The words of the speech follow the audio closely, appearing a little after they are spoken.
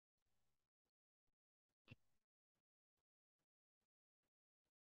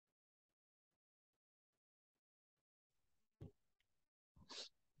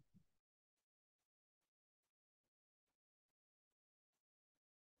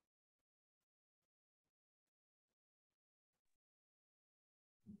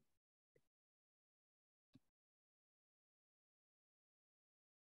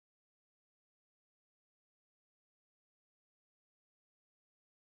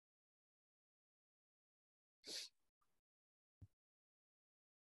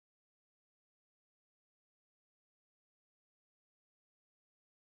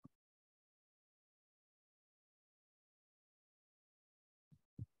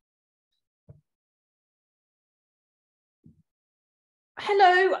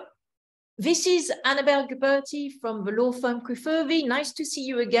Hello, this is Annabelle Gauberti from the law firm Crefovi. Nice to see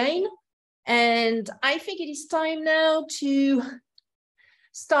you again. And I think it is time now to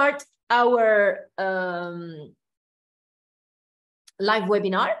start our live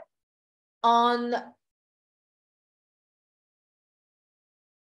webinar on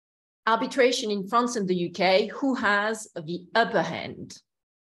arbitration in France and the UK. Who has the upper hand?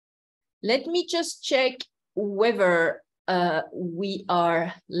 Let me just check whether we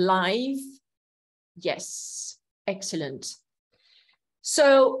are live. Yes, excellent.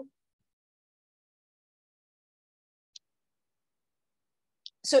 So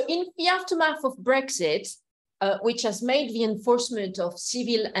in the aftermath of Brexit, which has made the enforcement of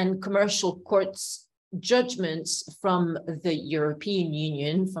civil and commercial courts judgments from the European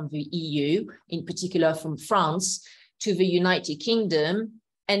Union, from the EU, in particular from France, to the United Kingdom,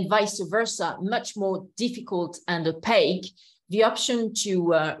 and vice versa, much more difficult and opaque, the option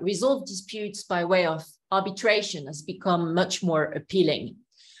to resolve disputes by way of arbitration has become much more appealing.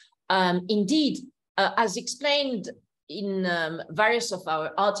 Indeed, as explained in various of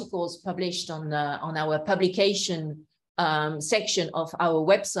our articles published on our publication section of our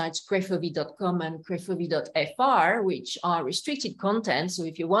websites, crefovi.com and crefovi.fr, which are restricted content. So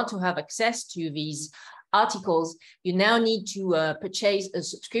if you want to have access to these articles, you now need to purchase a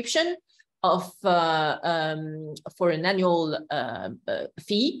subscription of for an annual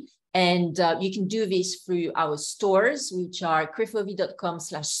fee. And you can do this through our stores, which are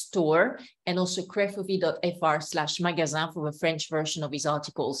crefovi.com/store and also crefovi.fr/magasin for the French version of these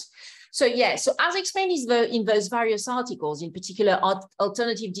articles. So yeah, so as explained in those various articles, in particular,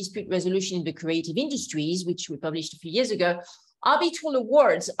 alternative dispute resolution in the creative industries, which we published a few years ago, arbitral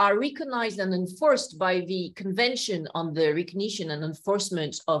awards are recognized and enforced by the Convention on the Recognition and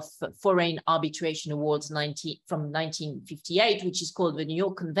Enforcement of Foreign Arbitration Awards from 1958, which is called the New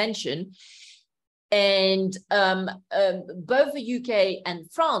York Convention. And both the UK and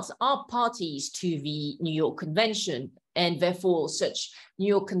France are parties to the New York Convention, and therefore such New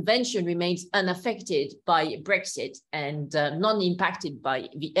York Convention remains unaffected by Brexit and non-impacted by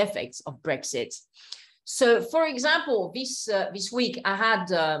the effects of Brexit. So, for example, this week I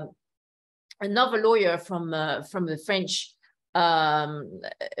had another lawyer from the French,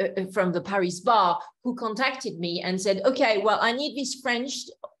 from the Paris bar, who contacted me and said, "Okay, well, I need this French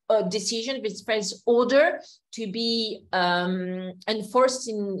decision, this French order to be enforced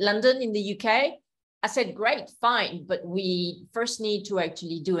in London, in the UK." I said, "Great, fine, but we first need to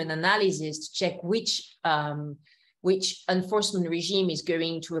actually do an analysis to check which enforcement regime is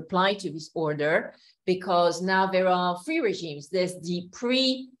going to apply to this order." Because now there are three regimes. There's the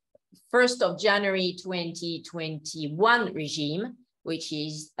pre-1st of January 2021 regime, which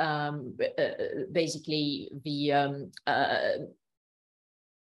is basically the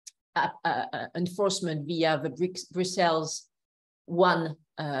enforcement via the Brussels I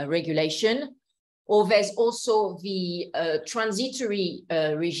regulation. Or there's also the transitory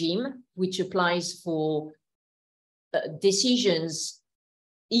regime, which applies for decisions,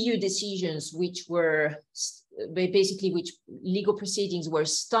 EU decisions, which were basically which legal proceedings were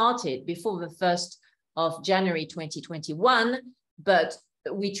started before the 1st of January 2021, but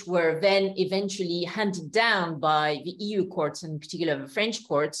which were then eventually handed down by the EU courts, in particular the French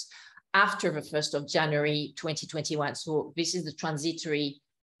courts, after the 1st of January 2021. So this is the transitory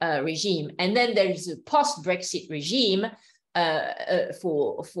regime. And then there is a post-Brexit regime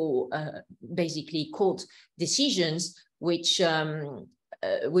for basically court decisions, which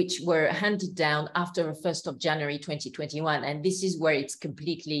were handed down after the 1st of January 2021. And this is where it's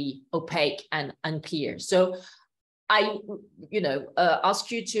completely opaque and unclear. So I ask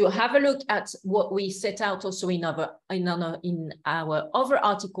you to have a look at what we set out also in our other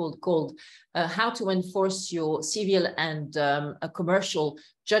article called How to Enforce Your Civil and Commercial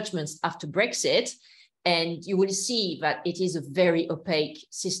Judgments After Brexit. And you will see that it is a very opaque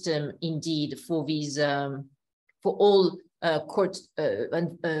system indeed for these, for all court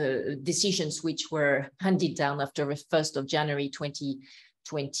decisions which were handed down after the 1st of January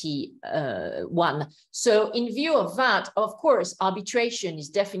 2021. So in view of that, of course, arbitration is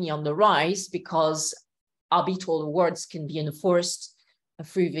definitely on the rise because arbitral awards can be enforced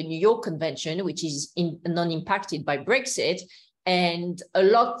through the New York Convention, which is non-impacted by Brexit. And a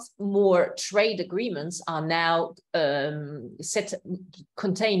lot more trade agreements are now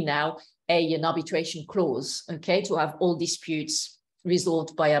contain now an arbitration clause, okay, to have all disputes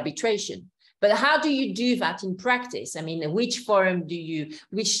resolved by arbitration. But how do you do that in practice? I mean, which forum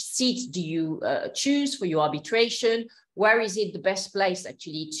which seat do you choose for your arbitration? Where is it the best place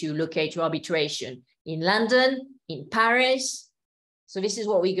actually to locate your arbitration? In London, in Paris, So this is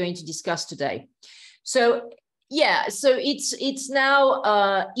what we're going to discuss today. So yeah, so it's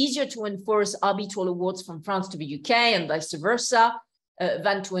now easier to enforce arbitral awards from France to the UK and vice versa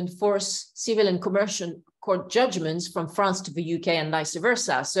than to enforce civil and commercial court judgments from France to the UK and vice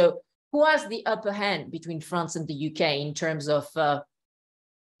versa. So who has the upper hand between France and the UK in terms of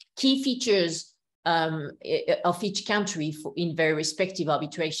key features of each country in their respective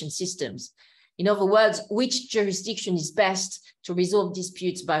arbitration systems? In other words, which jurisdiction is best to resolve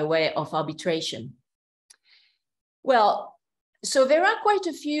disputes by way of arbitration? Well, so there are quite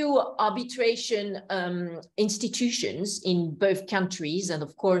a few arbitration institutions in both countries, and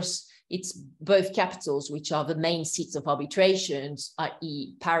of course, it's both capitals, which are the main seats of arbitrations,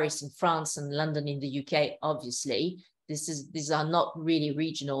 i.e. Paris in France and London in the UK, obviously. These are not really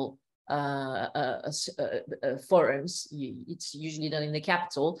regional forums. It's usually done in the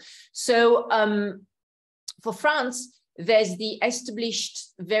capital. So for France, there's the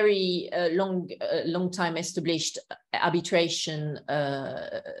established, very long time established arbitration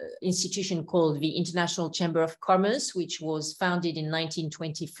institution called the International Chamber of Commerce, which was founded in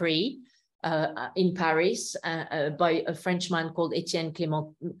 1923 in Paris by a Frenchman called Etienne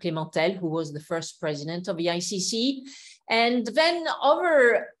Clémentel, who was the first president of the ICC. And then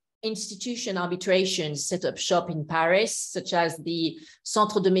other institution arbitrations set up shop in Paris, such as the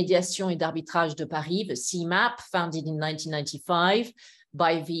Centre de Médiation et d'Arbitrage de Paris, the CMAP, founded in 1995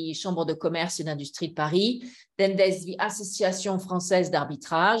 by the Chambre de Commerce et d'Industrie de Paris. Then there's the Association Française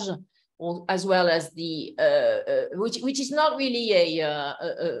d'Arbitrage, as well as the, which is not really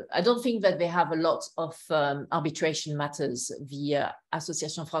I don't think that they have a lot of arbitration matters, the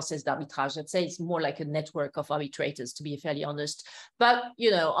Association Française d'Arbitrage. I'd say it's more like a network of arbitrators, to be fairly honest. But, you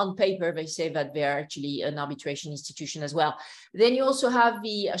know, on paper, they say that they're actually an arbitration institution as well. Then you also have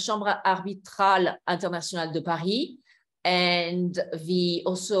the Chambre Arbitrale Internationale de Paris, and the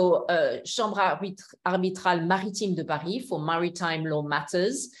also Chambre Arbitrale Maritime de Paris for maritime law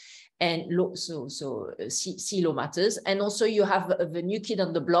matters, and sea law matters. And also you have the new kid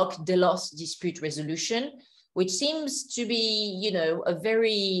on the block, Delos Dispute Resolution, which seems to be, you know, a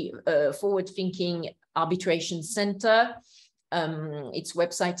very forward-thinking arbitration center. Its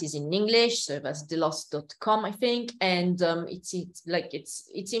website is in English, so that's delos.com, I think, and it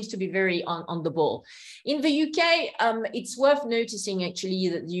seems to be very on the ball. In the UK, it's worth noticing actually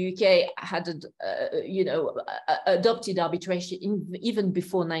that the UK had, adopted arbitration even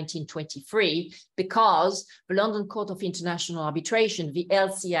before 1923, because the London Court of International Arbitration, the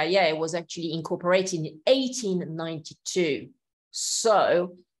LCIA, was actually incorporated in 1892.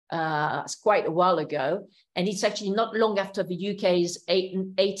 So it's quite a while ago. And it's actually not long after the UK's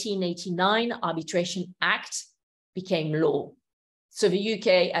 1889 Arbitration Act became law. So the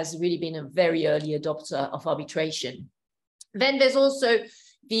UK has really been a very early adopter of arbitration. Then there's also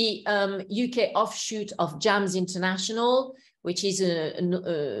the UK offshoot of JAMS International, which is a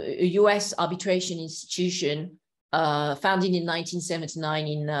US arbitration institution founded in 1979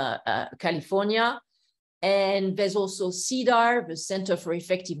 in California. And there's also CEDAR, the Center for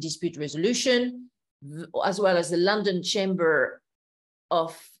Effective Dispute Resolution, as well as the London Chamber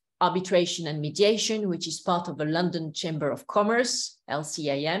of Arbitration and Mediation, which is part of the London Chamber of Commerce,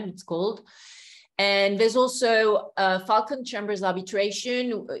 LCAM it's called. And there's also Falcon Chambers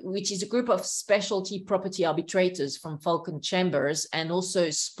Arbitration, which is a group of specialty property arbitrators from Falcon Chambers, and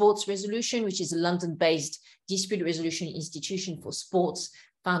also Sports Resolution, which is a London-based dispute resolution institution for sports,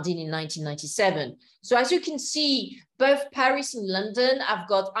 founded in 1997. So as you can see, both Paris and London have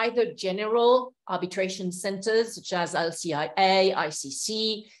got either general arbitration centers, such as LCIA,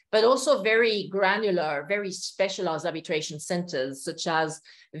 ICC, but also very granular, very specialized arbitration centers, such as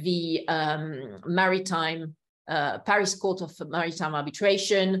the Paris Court of Maritime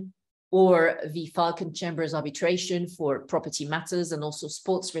Arbitration, or the Falcon Chambers Arbitration for property matters, and also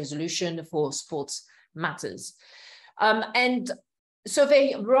Sports Resolution for sports matters. So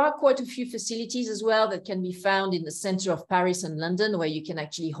there are quite a few facilities as well that can be found in the center of Paris and London, where you can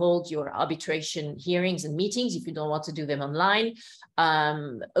actually hold your arbitration hearings and meetings if you don't want to do them online.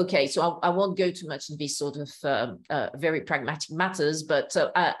 Okay, so I won't go too much in these sort of very pragmatic matters, but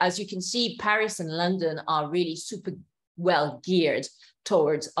as you can see, Paris and London are really super well geared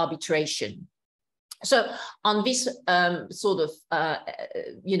towards arbitration. So on this sort of,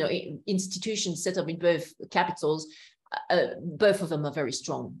 institutions set up in both capitals, both of them are very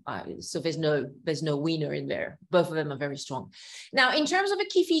strong. So there's no winner in there. Both of them are very strong. Now, in terms of the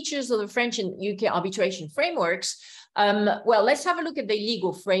key features of the French and UK arbitration frameworks, well, let's have a look at the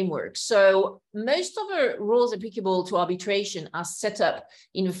legal framework. So most of the rules applicable to arbitration are set up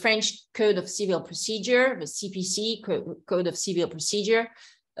in the French Code of Civil Procedure, the CPC, Code of Civil Procedure,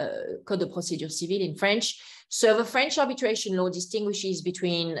 Code de Procédure Civile in French. So the French arbitration law distinguishes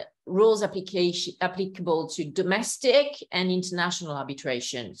between rules applicable to domestic and international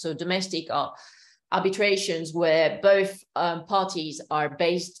arbitration. So domestic are arbitrations where both parties are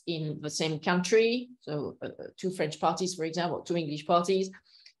based in the same country. So two French parties, for example, two English parties.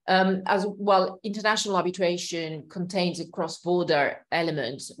 As well, international arbitration contains a cross-border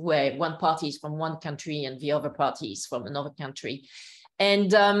element where one party is from one country and the other party is from another country.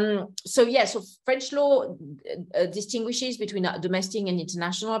 And so French law distinguishes between domestic and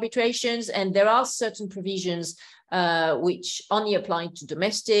international arbitrations, and there are certain provisions which only apply to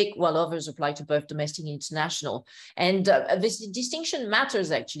domestic, while others apply to both domestic and international. And this distinction matters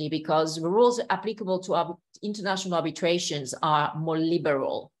actually because the rules applicable to international arbitrations are more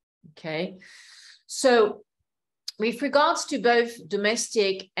liberal, okay? So with regards to both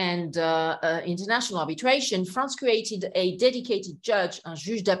domestic and international arbitration, France created a dedicated judge, un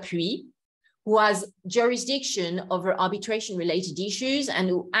juge d'appui, who has jurisdiction over arbitration-related issues and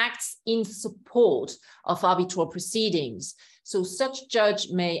who acts in support of arbitral proceedings. So such judge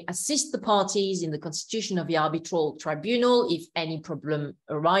may assist the parties in the constitution of the arbitral tribunal if any problem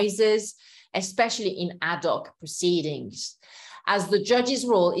arises, especially in ad hoc proceedings, as the judge's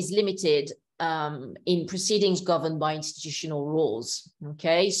role is limited in proceedings governed by institutional rules.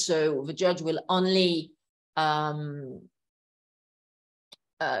 Okay, so the judge will only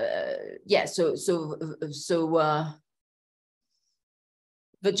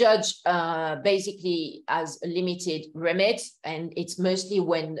the judge basically has a limited remit, and it's mostly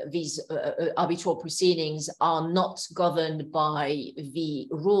when these arbitral proceedings are not governed by the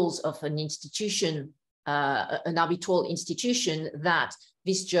rules of an institution, an arbitral institution, that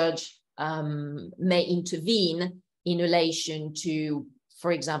this judge may intervene in relation to,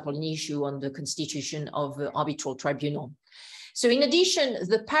 for example, an issue on the constitution of the arbitral tribunal. So in addition,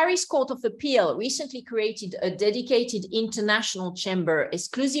 the Paris Court of Appeal recently created a dedicated international chamber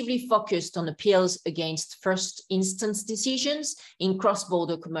exclusively focused on appeals against first instance decisions in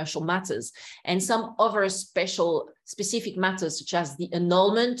cross-border commercial matters and some other specific matters such as the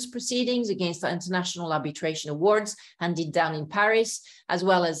annulment proceedings against international arbitration awards handed down in Paris, as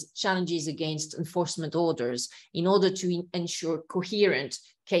well as challenges against enforcement orders in order to ensure coherent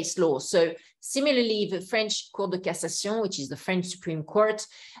case law. So similarly, the French Cour de Cassation, which is the French Supreme Court,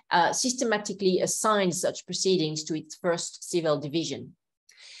 systematically assigns such proceedings to its first civil division.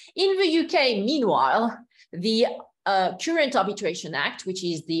 In the UK, meanwhile, the current Arbitration Act, which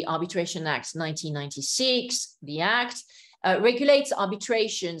is the Arbitration Act 1996, the Act, regulates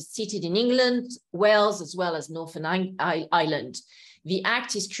arbitrations seated in England, Wales, as well as Northern Ireland. The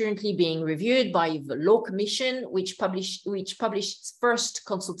Act is currently being reviewed by the Law Commission, which published its first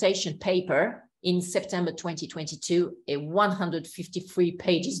consultation paper in September 2022, a 153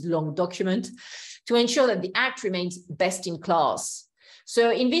 pages long document, to ensure that the Act remains best in class.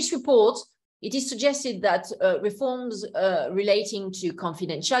 So in this report, it is suggested that reforms relating to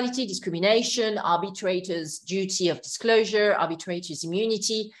confidentiality, discrimination, arbitrators' duty of disclosure, arbitrators'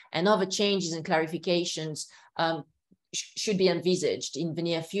 immunity, and other changes and clarifications should be envisaged in the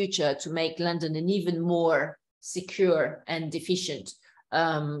near future to make London an even more secure and efficient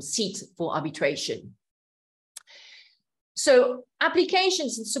seat for arbitration. So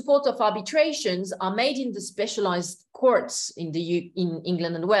applications in support of arbitrations are made in the specialized courts in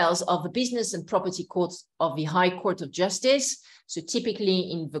England and Wales of the Business and Property Courts of the High Court of Justice, so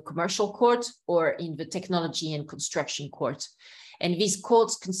typically in the Commercial Court or in the Technology and Construction Court. And these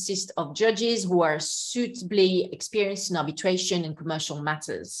courts consist of judges who are suitably experienced in arbitration and commercial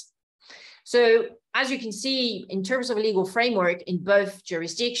matters. So as you can see, in terms of a legal framework in both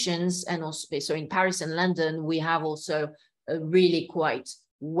jurisdictions, and also so in Paris and London, we have also a really quite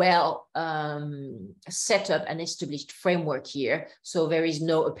well set up and established framework here. So there is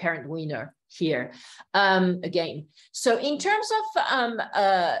no apparent winner here again. So in terms of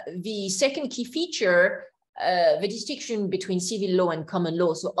the second key feature, the distinction between civil law and common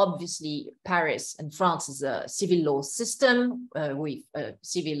law. So obviously Paris and France is a civil law system with a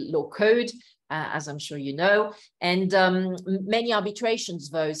civil law code, as I'm sure you know. And many arbitrations,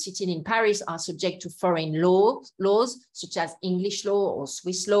 though, sitting in Paris are subject to foreign laws, such as English law or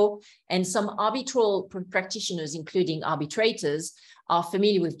Swiss law. And some arbitral practitioners, including arbitrators, are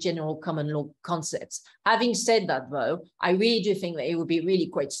familiar with general common law concepts. Having said that, though, I really do think that it would be really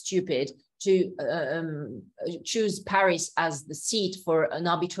quite stupid to choose Paris as the seat for an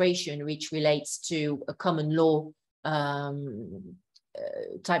arbitration which relates to a common law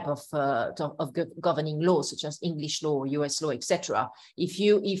type of governing law, such as English law, US law, etc. If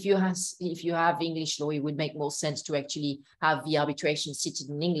you have English law, it would make more sense to actually have the arbitration seated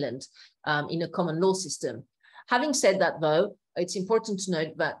in England in a common law system. Having said that, though, it's important to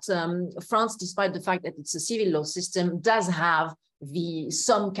note that France, despite the fact that it's a civil law system, does have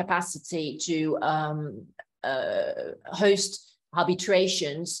some capacity to host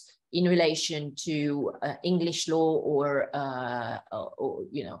arbitrations in relation to English law or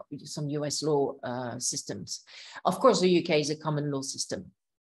you know, some US law systems. Of course, the UK is a common law system.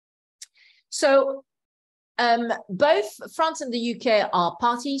 So both France and the UK are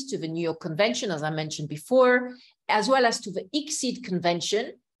parties to the New York Convention, as I mentioned before, as well as to the ICSID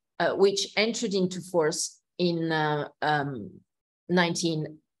Convention, which entered into force in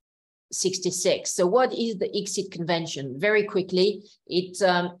 1966. So what is the ICSID Convention? Very quickly, it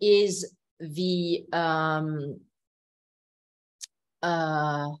is the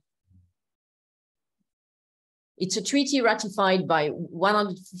it's a treaty ratified by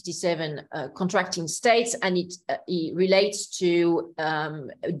 157 contracting states, and it relates to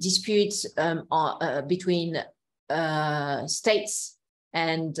disputes between states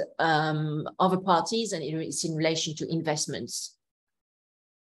and other parties, and it's in relation to investments.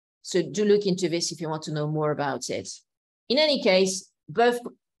 So do look into this if you want to know more about it. In any case, both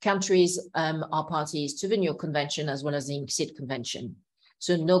countries are parties to the New York Convention as well as the ICSID Convention.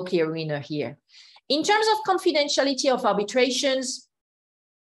 So no clear winner here. In terms of confidentiality of arbitrations,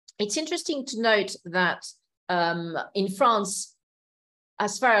 it's interesting to note that in France,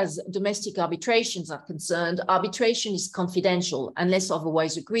 as far as domestic arbitrations are concerned, arbitration is confidential unless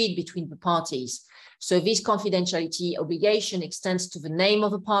otherwise agreed between the parties. So this confidentiality obligation extends to the name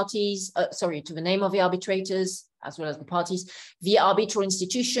of the parties, to the name of the arbitrators, as well as the parties, the arbitral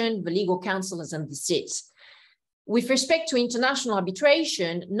institution, the legal counsels, and the SITs. With respect to international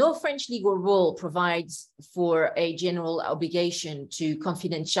arbitration, no French legal rule provides for a general obligation to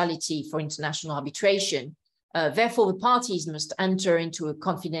confidentiality for international arbitration. Therefore, the parties must enter into a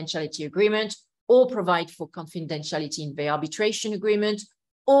confidentiality agreement or provide for confidentiality in the arbitration agreement,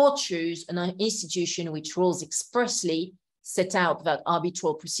 or choose an institution which rules expressly set out that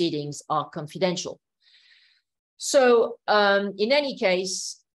arbitral proceedings are confidential. So in any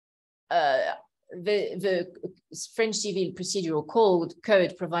case, the French Civil Procedural Code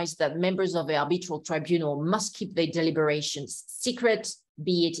provides that members of the arbitral tribunal must keep their deliberations secret,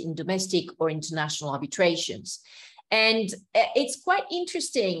 be it in domestic or international arbitrations. And it's quite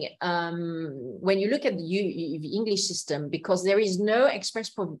interesting when you look at the English system, because there is no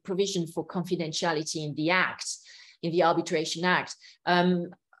express provision for confidentiality in the Act, in the Arbitration Act.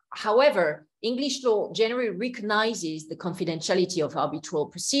 However, English law generally recognizes the confidentiality of arbitral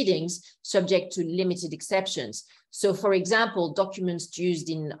proceedings, subject to limited exceptions. So, for example, documents used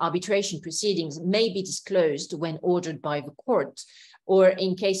in arbitration proceedings may be disclosed when ordered by the court, or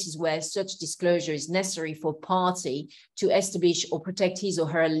in cases where such disclosure is necessary for a party to establish or protect his or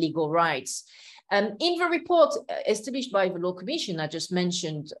her legal rights. In the report established by the Law Commission I just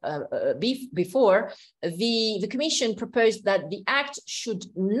mentioned before, the Commission proposed that the Act should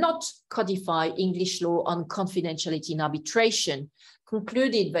not codify English law on confidentiality in arbitration,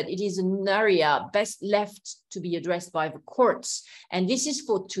 concluded that it is an area best left to be addressed by the courts. And this is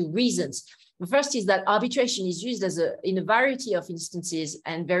for two reasons. The first is that arbitration is used in a variety of instances,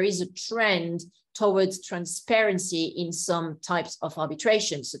 and there is a trend towards transparency in some types of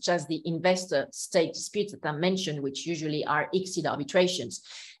arbitration, such as the investor-state disputes that I mentioned, which usually are ICSID arbitrations.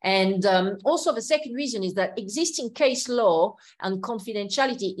 And also the second reason is that existing case law and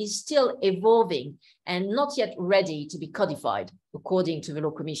confidentiality is still evolving and not yet ready to be codified, according to the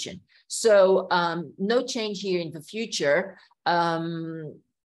Law Commission. So no change here in the future.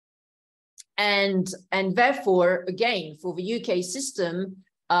 And therefore, again, for the UK system,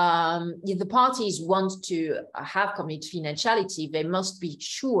 if the parties want to have confidentiality, they must be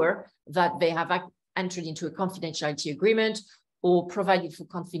sure that they have entered into a confidentiality agreement, or provided for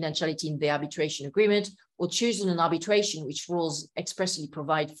confidentiality in the arbitration agreement, or chosen an arbitration which rules expressly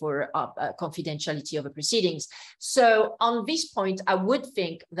provide for confidentiality of the proceedings. So on this point, I would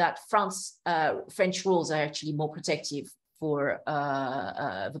think that French rules are actually more protective for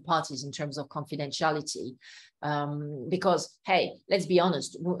the parties in terms of confidentiality. Because, hey, let's be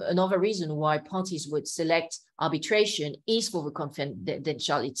honest, another reason why parties would select arbitration is for the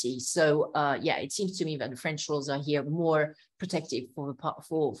confidentiality. So, yeah, it seems to me that the French laws are here more protective for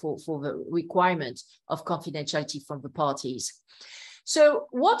the requirement of confidentiality from the parties. So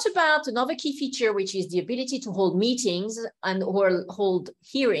what about another key feature, which is the ability to hold meetings and or hold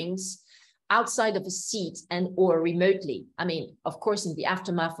hearings outside of a seat and or remotely? I mean, of course, in the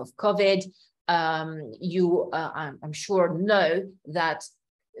aftermath of COVID, I'm sure know that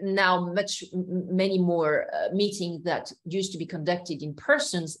now many more meetings that used to be conducted in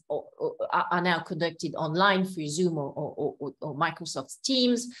persons are now conducted online through Zoom or Microsoft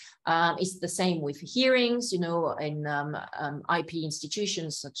Teams. It's the same with hearings, you know, in IP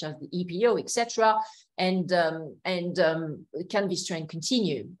institutions such as the EPO, etc. And can this trend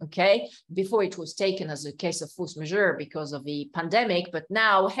continue? Okay, before it was taken as a case of force majeure because of the pandemic, but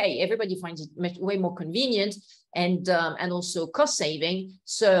now, hey, everybody finds it way more convenient and also cost saving.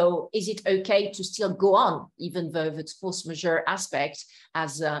 So is it okay to still go on, even though the force majeure aspect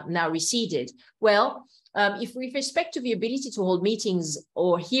has now receded? Well, if with respect to the ability to hold meetings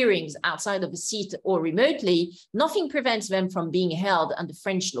or hearings outside of a seat or remotely, nothing prevents them from being held under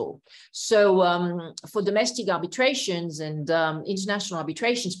French law. So for domestic arbitrations and international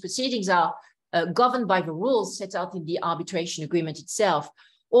arbitrations, proceedings are governed by the rules set out in the arbitration agreement itself,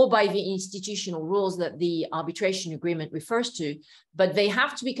 or by the institutional rules that the arbitration agreement refers to, but they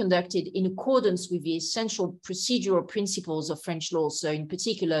have to be conducted in accordance with the essential procedural principles of French law. So in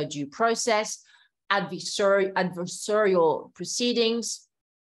particular, due process, adversarial proceedings,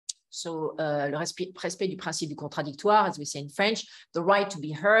 so le respect du principe du contradictoire, as we say in French, the right to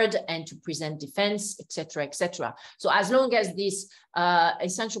be heard and to present defense, etc., etc. So as long as these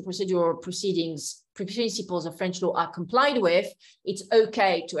essential procedural proceedings principles of French law are complied with, it's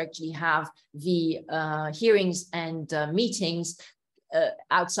okay to actually have the hearings and meetings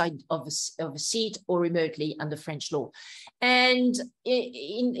outside of a seat or remotely under French law. And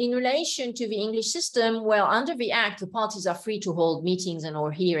in relation to the English system, well, under the Act, the parties are free to hold meetings and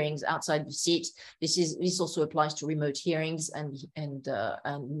or hearings outside the seat. This also applies to remote hearings and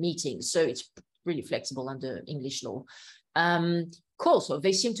meetings. So it's really flexible under English law. Cool. So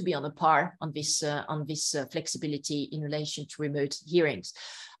they seem to be on a par on this flexibility in relation to remote hearings.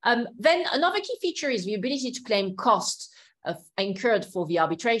 Then another key feature is the ability to claim costs incurred for the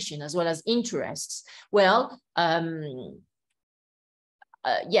arbitration as well as interests. Well,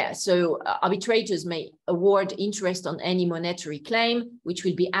 yeah, so arbitrators may award interest on any monetary claim, which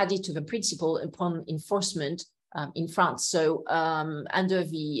will be added to the principal upon enforcement in France. So under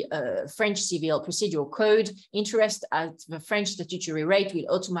the French Civil Procedural Code, interest at the French statutory rate will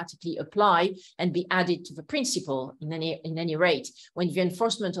automatically apply and be added to the principal in any rate when the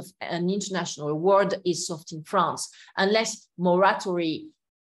enforcement of an international award is sought in France, unless moratory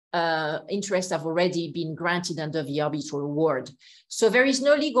interests have already been granted under the arbitral award. So there is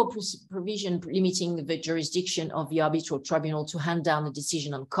no legal provision limiting the jurisdiction of the arbitral tribunal to hand down a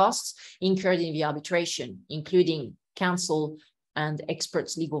decision on costs incurred in the arbitration, including counsel and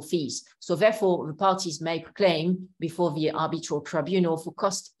experts' legal fees. So therefore, the parties may claim before the arbitral tribunal for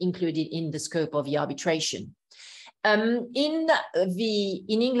costs included in the scope of the arbitration. In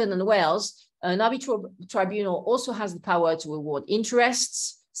England and Wales, an arbitral tribunal also has the power to award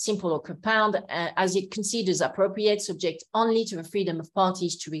interests, simple or compound, as it considers appropriate, subject only to the freedom of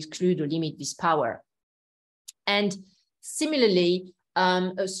parties to exclude or limit this power. And similarly,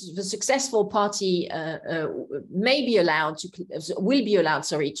 the successful party will be allowed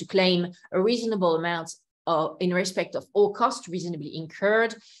to claim a reasonable amount in respect of all costs reasonably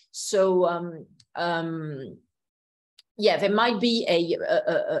incurred. So yeah, there might be a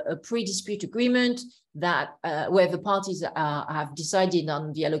pre-dispute agreement that where the parties have decided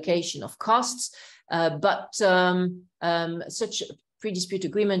on the allocation of costs, but such pre-dispute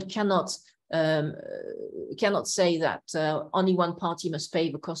agreement cannot say that only one party must pay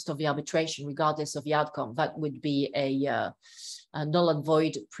the cost of the arbitration regardless of the outcome. That would be a null and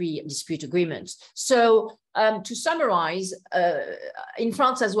void pre-dispute agreement. So to summarize, in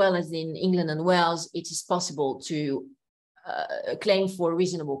France as well as in England and Wales, it is possible to claim for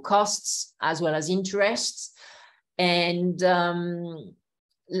reasonable costs as well as interests, and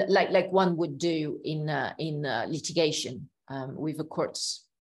like one would do in litigation with the courts.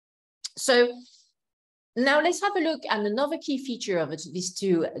 So now let's have a look at another key feature of these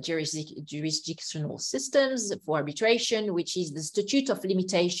two jurisdictional systems for arbitration, which is the statute of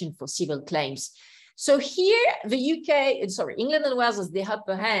limitation for civil claims. So here, England and Wales has the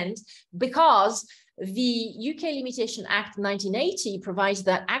upper hand because The UK Limitation Act 1980 provides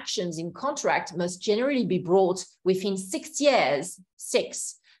that actions in contract must generally be brought within 6 years,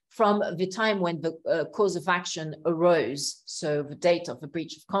 from the time when the cause of action arose, so the date of the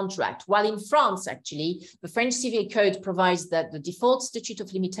breach of contract. While in France, actually, the French Civil Code provides that the default statute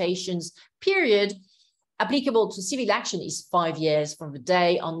of limitations period applicable to civil action is 5 years from the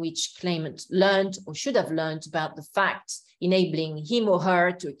day on which claimant learned or should have learned about the facts enabling him or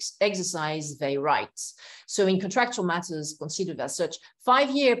her to exercise their rights. So in contractual matters considered as such,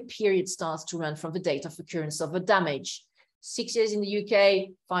 5-year period starts to run from the date of occurrence of a damage. 6 years in the UK,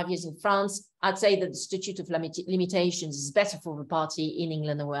 5 years in France. I'd say that the statute of limitations is better for the party in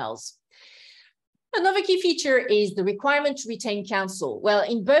England and Wales. Another key feature is the requirement to retain counsel. Well,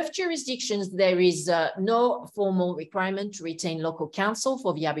 in both jurisdictions, there is no formal requirement to retain local counsel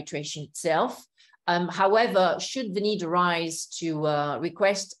for the arbitration itself. However, should the need arise to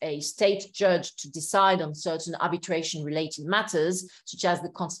request a state judge to decide on certain arbitration-related matters, such as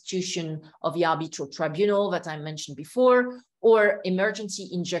the constitution of the arbitral tribunal that I mentioned before, or emergency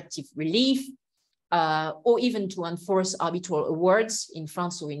injunctive relief, or even to enforce arbitral awards in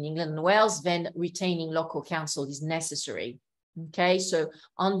France or in England and Wales, then retaining local counsel is necessary. Okay, so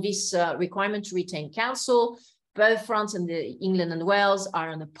on this requirement to retain counsel, both France and England and Wales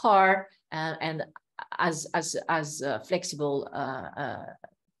are on a par, and as flexible,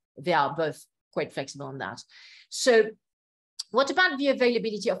 they are both quite flexible on that. So what about the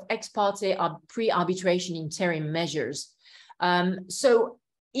availability of ex parte pre-arbitration interim measures? So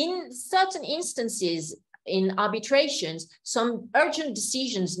in certain instances in arbitrations, some urgent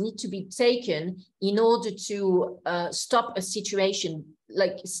decisions need to be taken in order to stop a situation,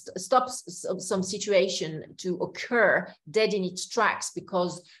 like stop some situation to occur dead in its tracks,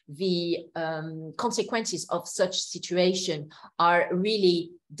 because the consequences of such situation are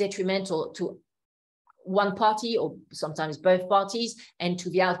really detrimental to one party or sometimes both parties and to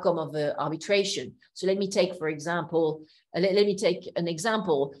the outcome of the arbitration. So let me take, for example, let me take an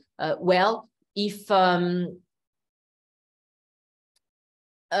example. Well, if one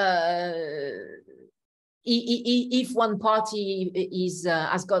party is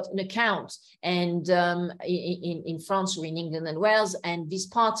has got an account and in France or in England and Wales, and this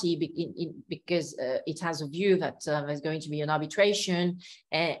party, because it has a view that there's going to be an arbitration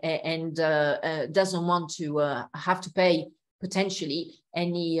and doesn't want to have to pay potentially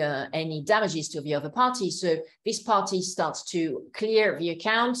any damages to the other party, so this party starts to clear the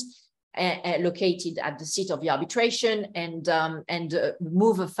account located at the seat of the arbitration and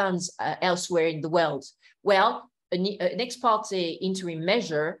move the funds elsewhere in the world. Well, an ex parte interim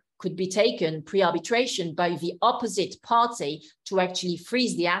measure could be taken pre-arbitration by the opposite party to actually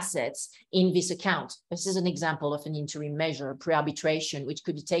freeze the assets in this account. This is an example of an interim measure, pre-arbitration, which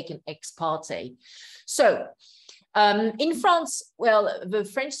could be taken ex parte. So in France, well, the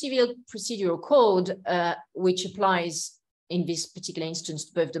French Civil Procedural Code, which applies in this particular instance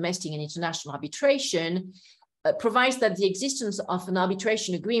to both domestic and international arbitration, provides that the existence of an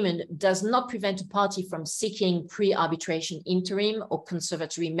arbitration agreement does not prevent a party from seeking pre-arbitration interim or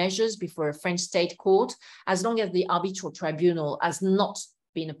conservatory measures before a French state court, as long as the arbitral tribunal has not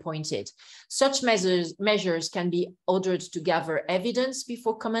been appointed. Such measures can be ordered to gather evidence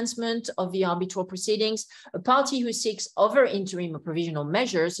before commencement of the arbitral proceedings. A party who seeks other interim or provisional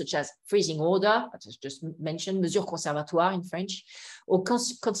measures, such as freezing order, that was just mentioned, mesure conservatoire in French, or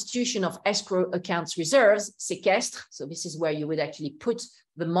constitution of escrow accounts reserves, séquestre, so this is where you would actually put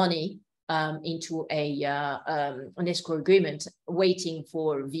the money into an escrow agreement, waiting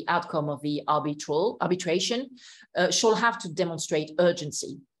for the outcome of the arbitration, shall have to demonstrate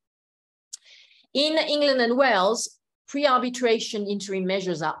urgency. In England and Wales, pre-arbitration interim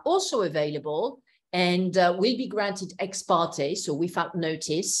measures are also available and will be granted ex parte, so without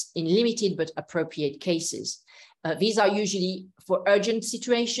notice, in limited but appropriate cases. These are usually for urgent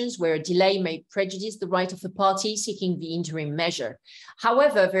situations where a delay may prejudice the right of the party seeking the interim measure.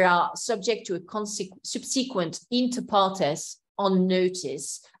 However, they are subject to a subsequent inter partes on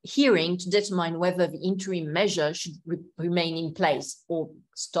notice hearing to determine whether the interim measure should remain in place or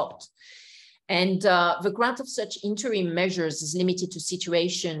stopped. And the grant of such interim measures is limited to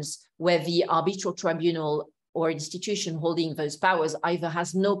situations where the arbitral tribunal or institution holding those powers either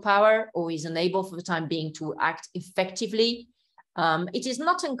has no power or is unable for the time being to act effectively. It is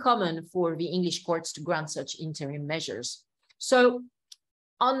not uncommon for the English courts to grant such interim measures. So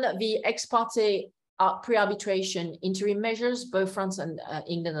on the ex parte pre-arbitration interim measures, both France and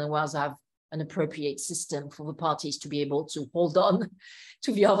England and Wales have an appropriate system for the parties to be able to hold on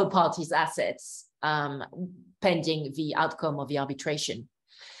to the other party's assets pending the outcome of the arbitration.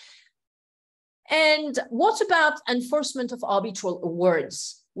 And what about enforcement of arbitral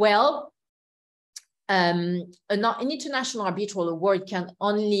awards? Well, an international arbitral award can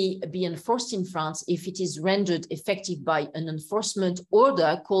only be enforced in France if it is rendered effective by an enforcement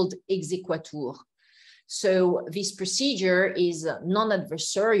order called exequatur. So this procedure is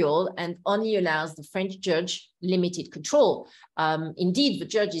non-adversarial and only allows the French judge limited control. Indeed, the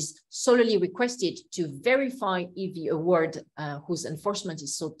judge is solely requested to verify if the award whose enforcement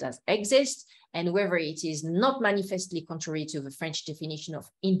is sought does exist and whether it is not manifestly contrary to the French definition of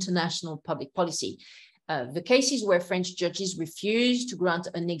international public policy. The cases where French judges refuse to grant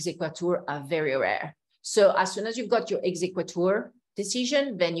an exequatur are very rare. So as soon as you've got your exequatur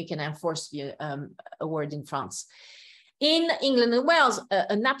decision, then you can enforce the award in France. In England and Wales,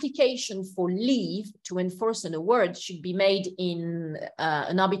 an application for leave to enforce an award should be made in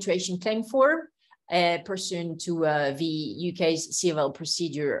an arbitration claim form pursuant to the UK's civil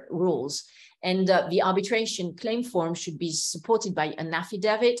procedure rules. And the arbitration claim form should be supported by an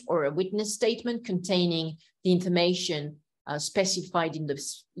affidavit or a witness statement containing the information specified in the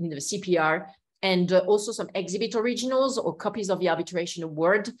CPR, and also some exhibit originals or copies of the arbitration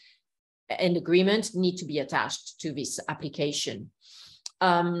award and agreement need to be attached to this application.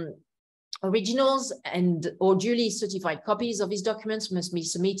 Originals and or duly certified copies of these documents must be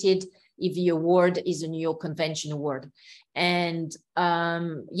submitted if the award is a New York Convention award. And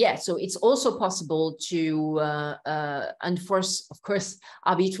yeah, so it's also possible to enforce, of course,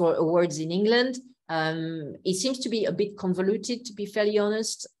 arbitral awards in England. It seems to be a bit convoluted, to be fairly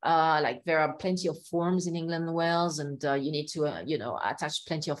honest. Like there are plenty of forms in England and Wales, and you need to, you know, attach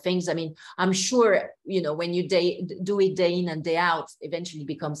plenty of things. I mean, I'm sure, you know, when you do it day in and day out, eventually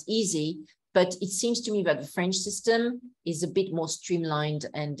becomes easy. But it seems to me that the French system is a bit more streamlined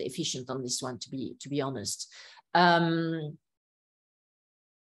and efficient on this one, to be honest.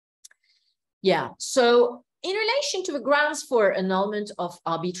 Yeah, so in relation to the grounds for annulment of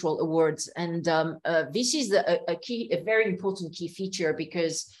arbitral awards, and this is a very important key feature,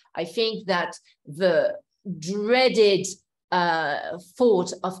 because I think that the dreaded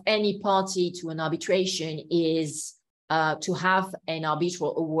thought of any party to an arbitration is to have an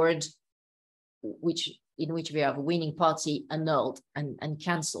arbitral award in which we have a winning party annulled and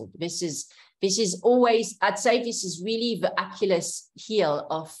cancelled. This is always, I'd say this is really the Achilles heel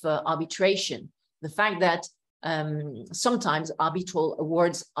of arbitration. The fact that sometimes arbitral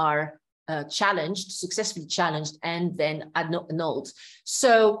awards are successfully challenged, and then annulled.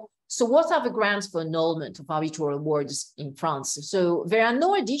 So what are the grounds for annulment of arbitral awards in France? So there are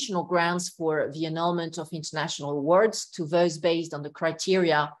no additional grounds for the annulment of international awards to those based on the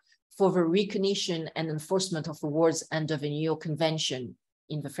criteria for the recognition and enforcement of awards under the New York Convention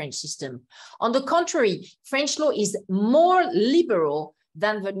in the French system. On the contrary, French law is more liberal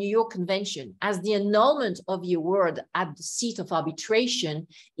than the New York Convention, as the annulment of the award at the seat of arbitration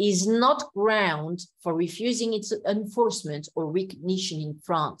is not ground for refusing its enforcement or recognition in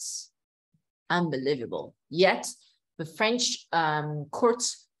France. Unbelievable. Yet, the French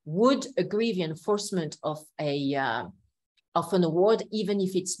courts would agree the enforcement of an award, even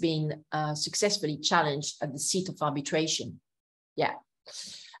if it's been successfully challenged at the seat of arbitration. Yeah.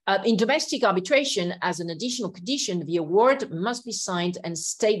 In domestic arbitration, as an additional condition, the award must be signed and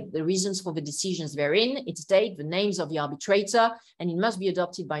state the reasons for the decisions therein, its date, the names of the arbitrator, and it must be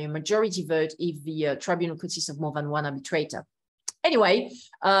adopted by a majority vote if the tribunal consists of more than one arbitrator. Anyway,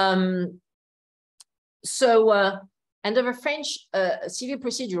 under the French Civil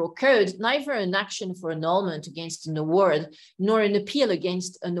Procedural Code, neither an action for annulment against an award nor an appeal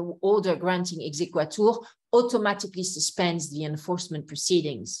against an order granting exequatur automatically suspends the enforcement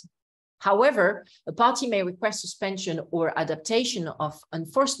proceedings. However, a party may request suspension or adaptation of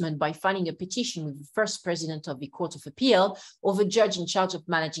enforcement by filing a petition with the first president of the Court of Appeal or the judge in charge of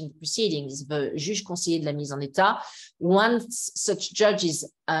managing the proceedings, the juge conseiller de la mise en état, once such judge is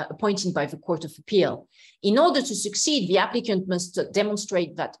appointed by the Court of Appeal. In order to succeed, the applicant must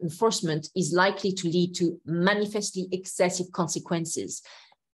demonstrate that enforcement is likely to lead to manifestly excessive consequences,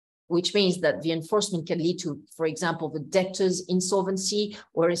 which means that the enforcement can lead to, for example, the debtor's insolvency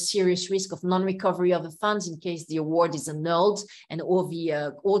or a serious risk of non-recovery of the funds in case the award is annulled and or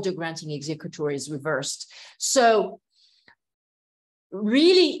the order granting executor is reversed. So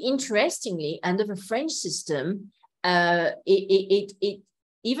really interestingly, under the French system, even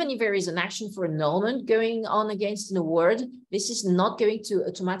if there is an action for annulment going on against an award, this is not going to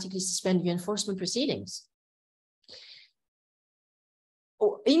automatically suspend the enforcement proceedings.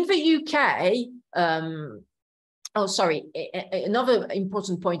 In the UK, another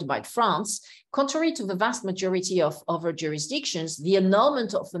important point about France, contrary to the vast majority of other jurisdictions, the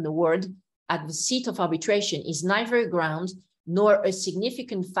annulment of an award at the seat of arbitration is neither a ground nor a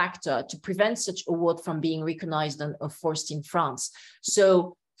significant factor to prevent such award from being recognized and enforced in France.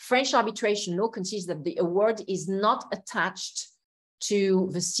 So French arbitration law considers that the award is not attached to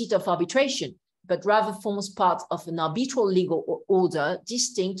the seat of arbitration, but rather forms part of an arbitral legal order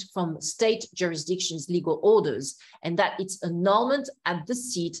distinct from state jurisdiction's legal orders, and that its annulment at the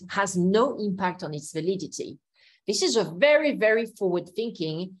seat has no impact on its validity. This is a very, very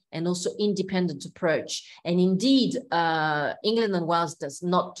forward-thinking and also independent approach. And indeed, England and Wales does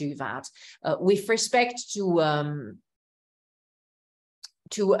not do that. With respect to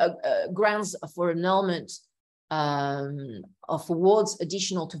grounds for annulment of awards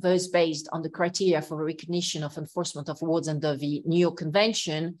additional to those based on the criteria for recognition of enforcement of awards under the New York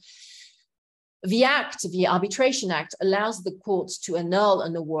Convention, the Arbitration Act, allows the courts to annul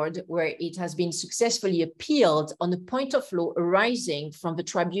an award where it has been successfully appealed on a point of law arising from the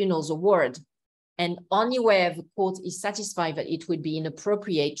tribunal's award, and only where the court is satisfied that it would be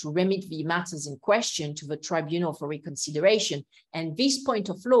inappropriate to remit the matters in question to the tribunal for reconsideration. And this point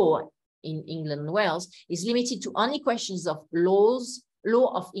of law in England and Wales is limited to only questions of law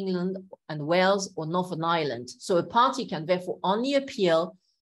of England and Wales or Northern Ireland. So a party can therefore only appeal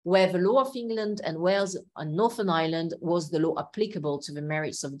where the law of England and Wales and Northern Ireland was the law applicable to the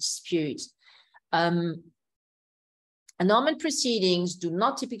merits of the dispute. Annulment proceedings do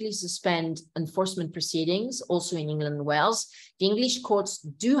not typically suspend enforcement proceedings, also in England and Wales. The English courts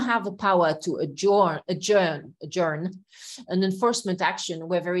do have the power to adjourn an enforcement action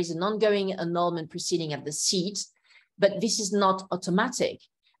where there is an ongoing annulment proceeding at the seat, but this is not automatic.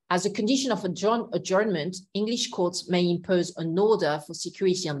 As a condition of adjournment, English courts may impose an order for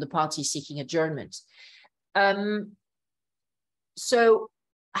security on the party seeking adjournment. So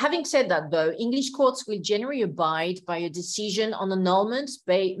having said that, though, English courts will generally abide by a decision on annulment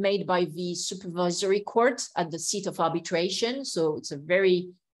made by the supervisory court at the seat of arbitration. So it's a very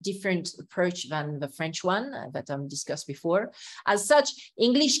different approach than the French one that I discussed before. As such,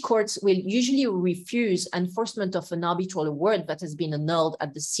 English courts will usually refuse enforcement of an arbitral award that has been annulled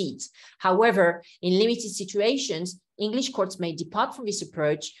at the seat. However, in limited situations, English courts may depart from this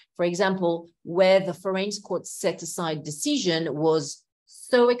approach, for example, where the foreign court's set-aside decision was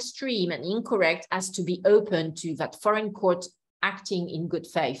so extreme and incorrect as to be open to that foreign court acting in good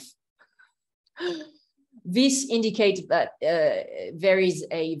faith. This indicates that there is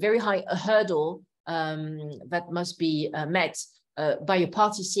a very high hurdle that must be met by a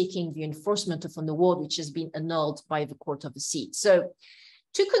party seeking the enforcement of an award which has been annulled by the court of the seat. So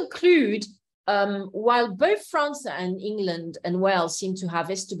to conclude, while both France and England and Wales seem to have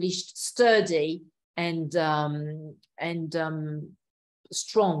established sturdy and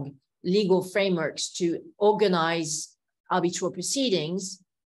strong legal frameworks to organize arbitral proceedings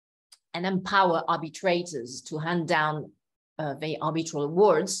and empower arbitrators to hand down the arbitral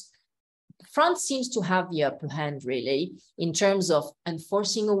awards, France seems to have the upper hand, really, in terms of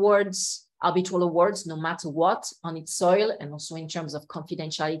enforcing awards, arbitral awards, no matter what, on its soil, and also in terms of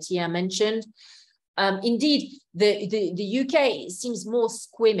confidentiality I mentioned. Indeed, the UK seems more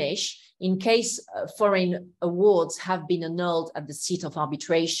squeamish in case foreign awards have been annulled at the seat of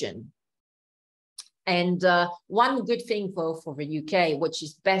arbitration. And one good thing for the UK, which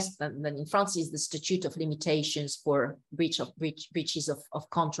is best than in France, is the statute of limitations for breaches of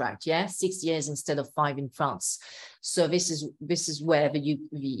contract. Yeah, 6 years instead of 5 in France. So this is where the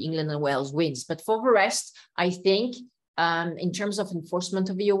England and Wales wins. But for the rest, I think in terms of enforcement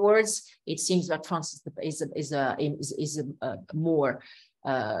of the awards, it seems that France is a more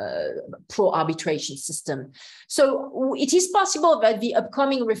pro-arbitration system. So it is possible that the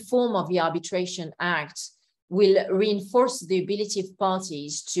upcoming reform of the Arbitration Act will reinforce the ability of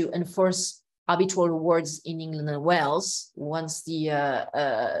parties to enforce arbitral awards in England and Wales once the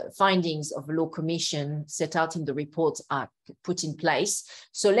findings of the Law Commission set out in the report are put in place.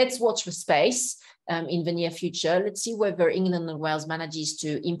 So let's watch the space. In the near future. Let's see whether England and Wales manages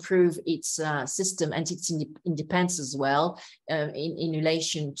to improve its system and its independence as well in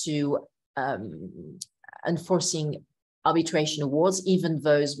relation to enforcing arbitration awards, even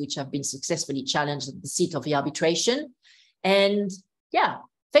those which have been successfully challenged at the seat of the arbitration. And yeah,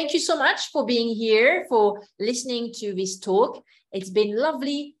 thank you so much for being here, for listening to this talk. It's been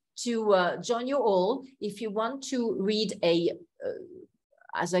lovely to join you all. If you want to read a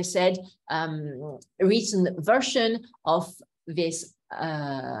as I said, a recent version of this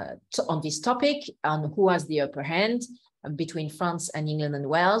on this topic on who has the upper hand, between France and England and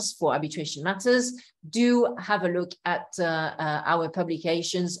Wales for arbitration matters. Do have a look at our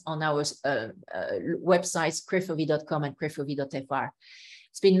publications on our websites, crefovi.com and crefovi.fr.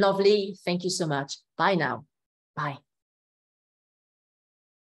 It's been lovely. Thank you so much. Bye now. Bye.